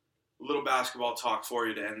 A little basketball talk for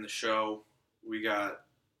you to end the show. We got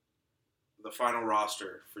the final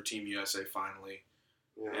roster for Team USA finally.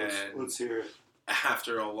 Yeah. Let's hear it.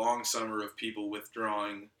 After a long summer of people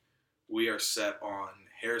withdrawing, we are set on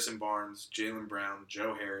Harrison Barnes, Jaylen Brown,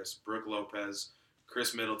 Joe Harris, Brooke Lopez,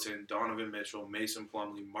 Chris Middleton, Donovan Mitchell, Mason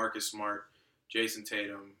Plumlee, Marcus Smart, Jason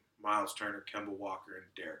Tatum, Miles Turner, Kemba Walker, and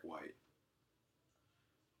Derek White.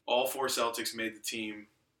 All 4 Celtics made the team.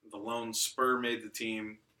 The lone Spur made the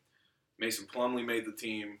team. Mason Plumlee made the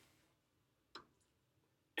team.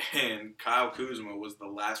 And Kyle Kuzma was the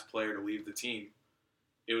last player to leave the team.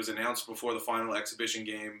 It was announced before the final exhibition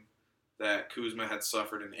game that Kuzma had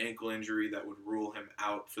suffered an ankle injury that would rule him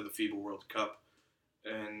out for the FIBA World Cup.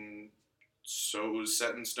 And so it was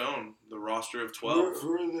set in stone, the roster of 12.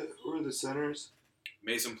 Who are the centers?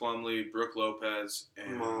 Mason Plumlee, Brooke Lopez,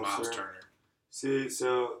 and Miles Turner. See,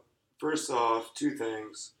 so first off, 2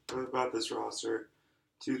 things about this roster.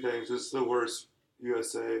 2 things. This is the worst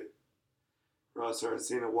USA roster I've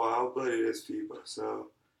seen in a while, but it is FIBA, so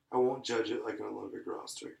I won't judge it like an Olympic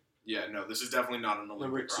roster. Yeah, no, this is definitely not an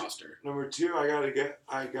Olympic roster. Number 2, I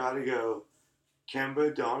gotta go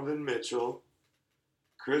Kemba, Donovan Mitchell,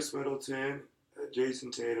 Chris Middleton,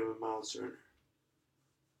 Jason Tatum, and Miles Turner.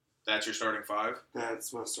 That's your starting 5?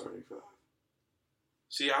 That's my starting 5.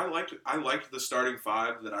 See, I liked the starting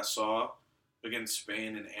 5 that I saw against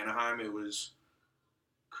Spain and Anaheim. It was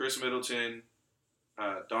Chris Middleton,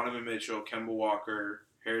 Donovan Mitchell, Kemba Walker,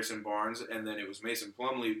 Harrison Barnes, and then it was Mason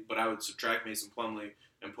Plumlee, but I would subtract Mason Plumlee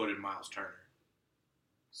and put in Miles Turner.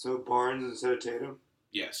 So Barnes instead of Tatum?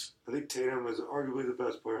 Yes. I think Tatum is arguably the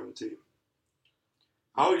best player on the team.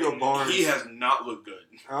 I would go Barnes. He has not looked good.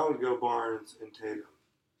 I would go Barnes and Tatum.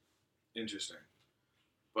 Interesting.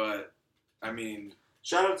 But, I mean...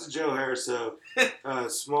 Shout out to Joe Harris, a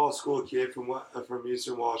small school kid from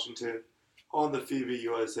Eastern Washington, on the FIBA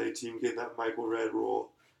USA team, get that Michael Redd role,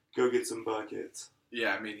 go get some buckets.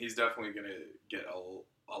 Yeah, I mean, he's definitely going to get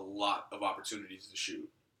a lot of opportunities to shoot.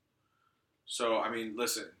 So, I mean,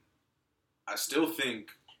 listen, I still think...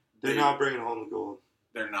 They're not bringing home the gold.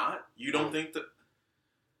 They're not? You don't think that...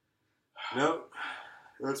 Nope.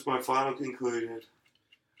 That's my final conclusion.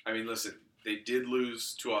 I mean, listen, they did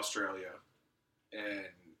lose to Australia, and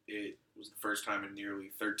it was the first time in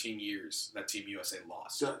nearly 13 years that Team USA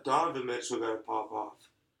lost. Donovan Mitchell got to pop off.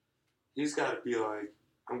 He's got to be like,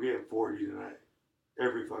 I'm getting 40 tonight.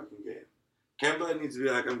 Every fucking game. Kemba needs to be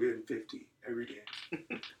like, I'm getting 50 every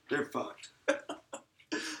game. They're fucked.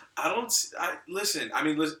 Listen, I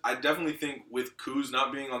definitely think with Kuz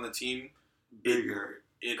not being on the team,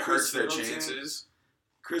 it hurts their chances.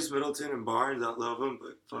 Chris Middleton and Barnes, I love them,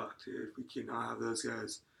 but fuck, dude, we cannot have those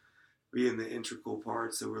guys being the integral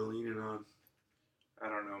parts that we're leaning on. I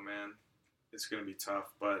don't know, man. It's going to be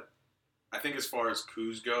tough, but I think as far as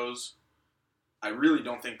Kuz goes, I really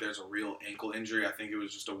don't think there's a real ankle injury. I think it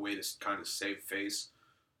was just a way to kind of save face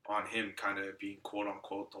on him kind of being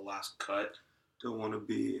quote-unquote the last cut. He doesn't want to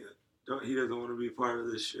be part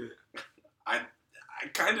of this shit. I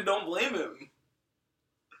kind of don't blame him.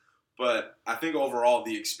 But I think overall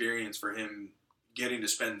the experience for him getting to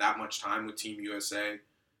spend that much time with Team USA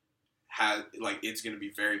it's going to be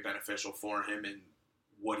very beneficial for him and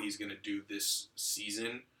what he's going to do this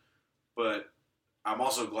season. But I'm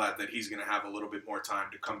also glad that he's going to have a little bit more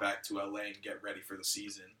time to come back to LA and get ready for the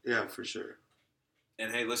season. Yeah, for sure.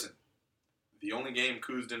 And hey, listen, the only game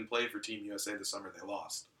Kuz didn't play for Team USA this summer, they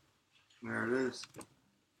lost. There it is.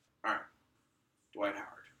 All right. Dwight Howard.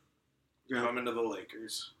 Yep. Coming to the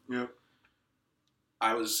Lakers. Yep.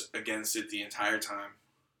 I was against it the entire time.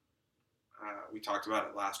 We talked about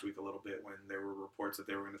it last week a little bit when there were reports that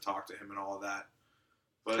they were going to talk to him and all of that.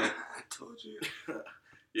 But I told you.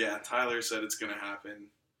 Yeah, Tyler said it's going to happen,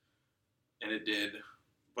 and it did.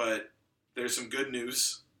 But there's some good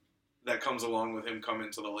news that comes along with him coming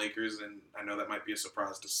to the Lakers, and I know that might be a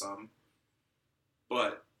surprise to some.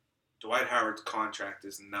 But Dwight Howard's contract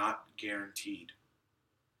is not guaranteed.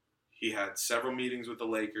 He had several meetings with the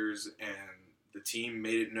Lakers, and the team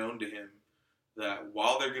made it known to him that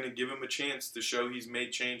while they're going to give him a chance to show he's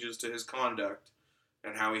made changes to his conduct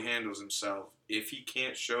and how he handles himself, if he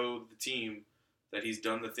can't show the team that he's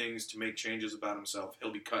done the things to make changes about himself,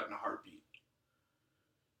 he'll be cut in a heartbeat.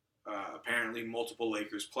 Apparently, multiple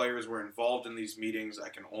Lakers players were involved in these meetings. I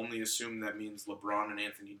can only assume that means LeBron and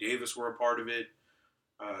Anthony Davis were a part of it.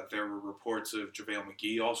 There were reports of JaVale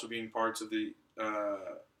McGee also being a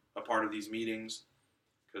part of these meetings,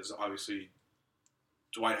 because obviously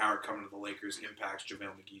Dwight Howard coming to the Lakers impacts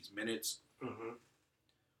JaVale McGee's minutes. Mm-hmm.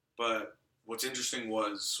 But what's interesting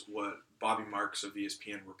was what Bobby Marks of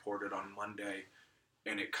ESPN reported on Monday,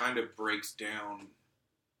 and it kind of breaks down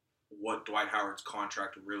what Dwight Howard's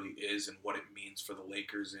contract really is and what it means for the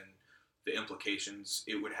Lakers and the implications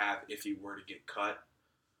it would have if he were to get cut.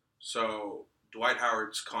 So Dwight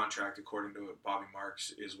Howard's contract, according to Bobby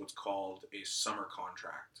Marks, is what's called a summer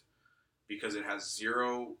contract because it has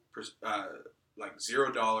 $0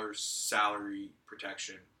 salary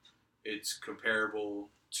protection. It's comparable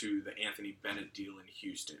to the Anthony Bennett deal in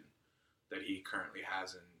Houston that he currently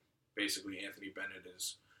has, and basically Anthony Bennett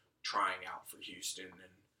is trying out for Houston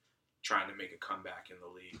and trying to make a comeback in the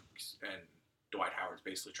league, and Dwight Howard's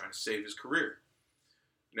basically trying to save his career.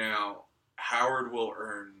 Now, Howard will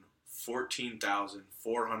earn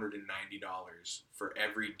 $14,490 for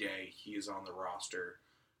every day he is on the roster,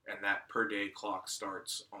 and that per day clock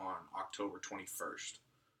starts on October 21st.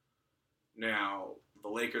 Now, the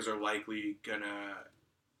Lakers are likely going to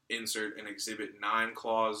insert an Exhibit 9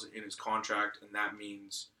 clause in his contract, and that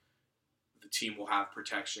means the team will have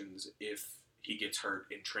protections if he gets hurt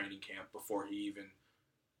in training camp before he even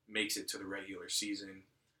makes it to the regular season.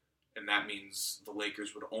 And that means the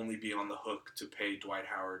Lakers would only be on the hook to pay Dwight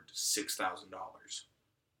Howard $6,000.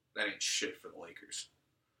 That ain't shit for the Lakers.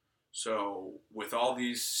 So with all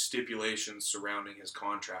these stipulations surrounding his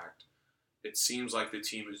contract, it seems like the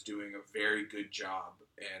team is doing a very good job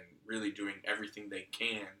and really doing everything they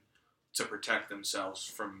can to protect themselves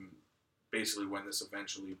from basically when this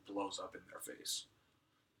eventually blows up in their face.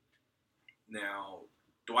 Now,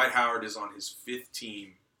 Dwight Howard is on his fifth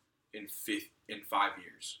team in 5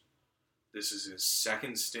 years. This is his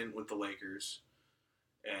second stint with the Lakers,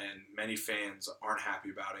 and many fans aren't happy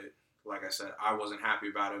about it. Like I said, I wasn't happy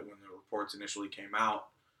about it when the reports initially came out.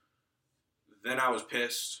 Then I was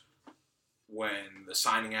pissed when the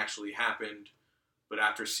signing actually happened, but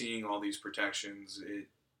after seeing all these protections,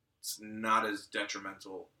 it's not as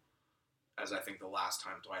detrimental as I think the last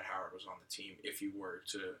time Dwight Howard was on the team if he were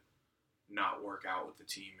to not work out with the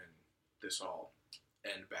team and this all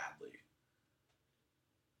end badly.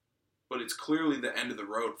 But it's clearly the end of the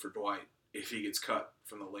road for Dwight if he gets cut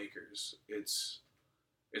from the Lakers. It's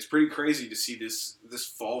pretty crazy to see this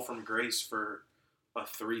fall from grace for a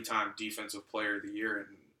 3-time Defensive Player of the Year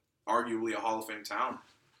and arguably a Hall of Fame talent.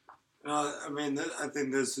 I mean, I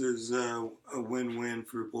think this is a win-win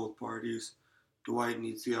for both parties. Dwight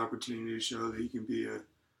needs the opportunity to show that he can be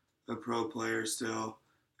a pro player still,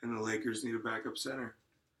 and the Lakers need a backup center.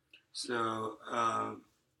 So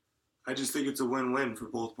I just think it's a win-win for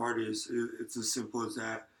both parties. It's as simple as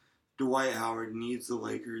that. Dwight Howard needs the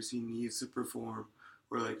Lakers. He needs to perform,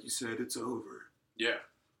 or like you said, it's over. Yeah.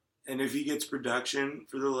 And if he gets production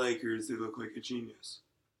for the Lakers, they look like a genius.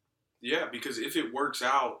 Yeah, because if it works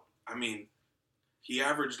out, I mean, he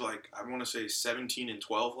averaged like, I want to say 17 and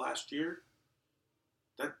 12 last year.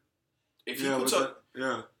 If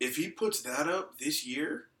he puts that up this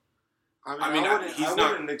year, I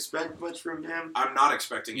wouldn't expect much from him. I'm not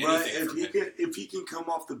expecting anything from him. If he can come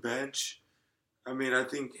off the bench, I mean, I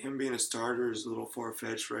think him being a starter is a little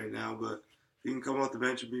far-fetched right now, but if he can come off the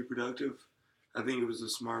bench and be productive, I think it was a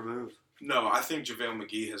smart move. No, I think JaVale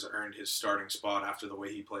McGee has earned his starting spot after the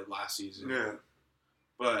way he played last season. Yeah.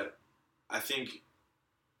 But I think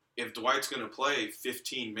if Dwight's going to play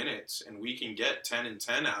 15 minutes and we can get 10 and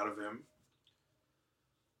 10 out of him,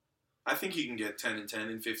 I think he can get 10 and 10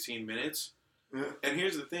 in 15 minutes. Yeah. And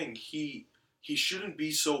here's the thing. He shouldn't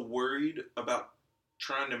be so worried about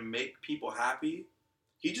trying to make people happy.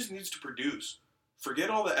 He just needs to produce. Forget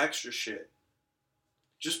all the extra shit.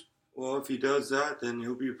 Well, if he does that, then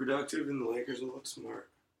he'll be productive and the Lakers will look smart.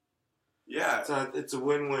 Yeah. It's a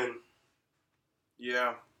win-win.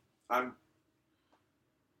 Yeah. I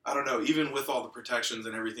don't know. Even with all the protections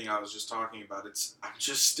and everything I was just talking about, I'm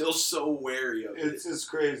just still so wary of it. It's just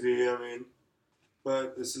crazy. I mean,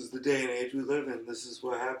 but this is the day and age we live in. This is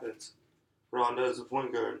what happens. Rondo is a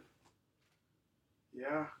point guard.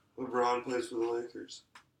 Yeah. LeBron plays for the Lakers.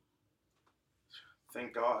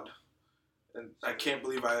 Thank God. And I can't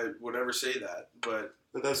believe I would ever say that, but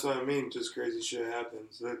that's what I mean. Just crazy shit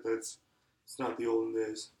happens. It's not the olden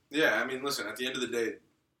days. Yeah, I mean, listen. At the end of the day,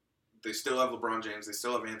 they still have LeBron James. They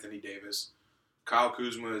still have Anthony Davis. Kyle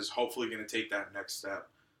Kuzma is hopefully going to take that next step.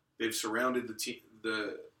 They've surrounded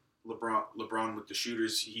the LeBron with the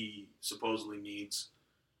shooters he supposedly needs,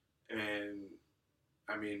 and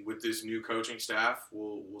I mean, with this new coaching staff,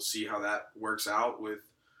 we'll see how that works out with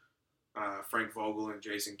Frank Vogel and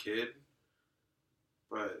Jason Kidd.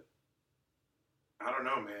 But I don't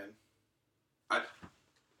know, man.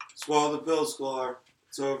 Swallow the pill, Sklar.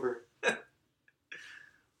 It's over.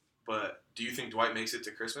 But do you think Dwight makes it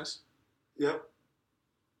to Christmas? Yep.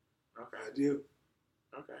 Okay. I do.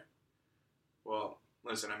 Okay. Well,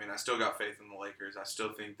 listen, I mean, I still got faith in the Lakers. I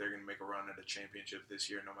still think they're going to make a run at a championship this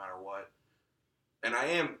year no matter what. And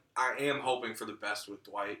I am hoping for the best with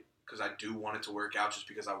Dwight because I do want it to work out just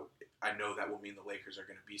because I know that will mean the Lakers are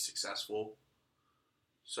going to be successful.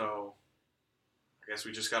 So I guess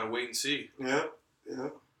we just got to wait and see. Yep.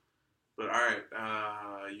 But all right,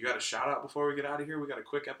 you got a shout out before we get out of here? We got a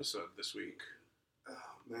quick episode this week. Oh,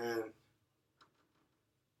 man.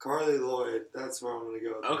 Carly Lloyd, that's where I'm going to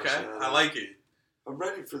go. Okay, I like it. I'm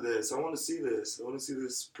ready for this. I want to see this. I want to see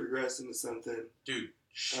this progress into something. Dude,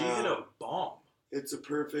 she hit a bomb. It's a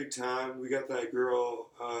perfect time. We got that girl,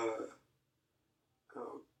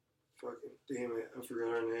 fucking damn it, I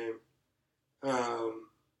forgot her name.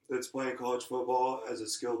 That's playing college football as a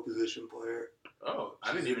skilled position player. Oh,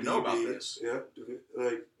 I didn't even know about this. Yep,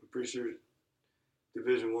 I'm pretty sure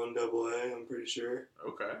Division I AA. I'm pretty sure.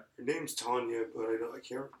 Okay. Her name's Tanya, but I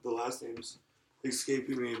can't. The last name's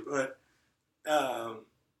escaping me. But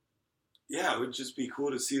yeah, it would just be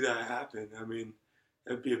cool to see that happen. I mean,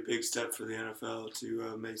 it'd be a big step for the NFL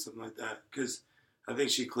to make something like that because I think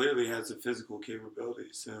she clearly has the physical capability.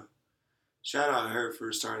 So shout out to her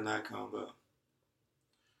for starting that combo.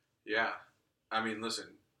 Yeah. I mean, listen,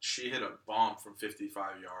 she hit a bomb from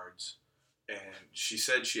 55 yards, and she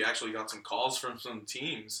said she actually got some calls from some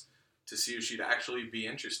teams to see if she'd actually be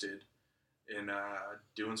interested in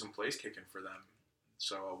doing some place kicking for them.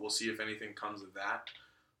 So we'll see if anything comes of that.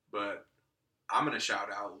 But I'm going to shout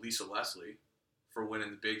out Lisa Leslie for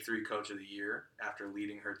winning the Big Three Coach of the Year after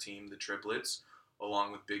leading her team, the Triplets,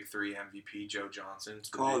 along with Big Three MVP Joe Johnson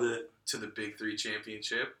to the Big Three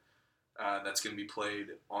Championship. That's going to be played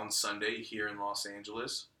on Sunday here in Los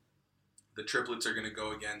Angeles. The Triplets are going to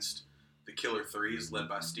go against the Killer Threes, led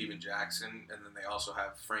by Steven Jackson, and then they also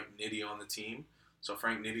have Frank Nitti on the team. So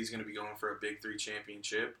Frank Nitti's going to be going for a Big Three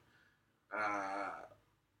championship.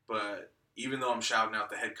 But even though I'm shouting out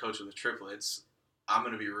the head coach of the Triplets, I'm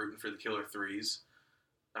going to be rooting for the Killer Threes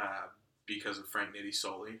because of Frank Nitti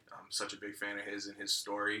solely. I'm such a big fan of his and his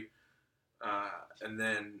story. And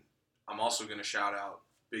then I'm also going to shout out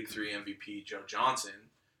Big Three MVP Joe Johnson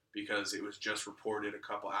because it was just reported a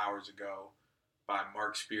couple hours ago by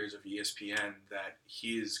Mark Spears of ESPN that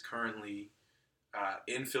he is currently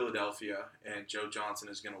in Philadelphia, and Joe Johnson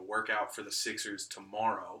is going to work out for the Sixers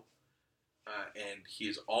tomorrow. And he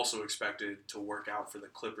is also expected to work out for the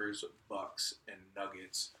Clippers, Bucks, and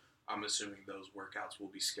Nuggets. I'm assuming those workouts will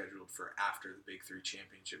be scheduled for after the Big Three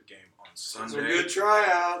championship game on Sunday. Some good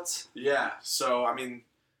tryouts. Yeah, so, I mean,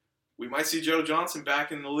 we might see Joe Johnson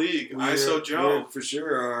back in the league. ISO Joe. We for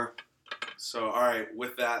sure are. So, all right,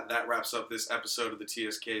 with that, that wraps up this episode of the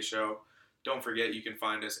TSK Show. Don't forget you can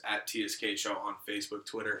find us at TSK Show on Facebook,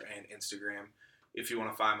 Twitter, and Instagram. If you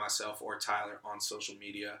want to find myself or Tyler on social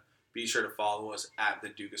media, be sure to follow us at the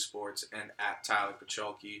Duke of Sports and at Tyler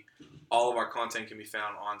Pacholke. All of our content can be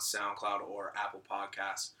found on SoundCloud or Apple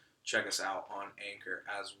Podcasts. Check us out on Anchor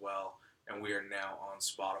as well. And we are now on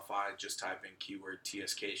Spotify. Just type in keyword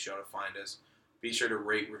TSK Show to find us. Be sure to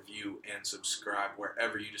rate, review, and subscribe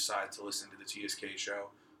wherever you decide to listen to the TSK Show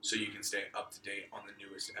so you can stay up to date on the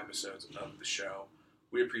newest episodes of the show.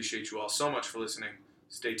 We appreciate you all so much for listening.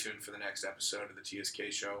 Stay tuned for the next episode of the TSK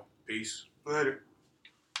Show. Peace. Later.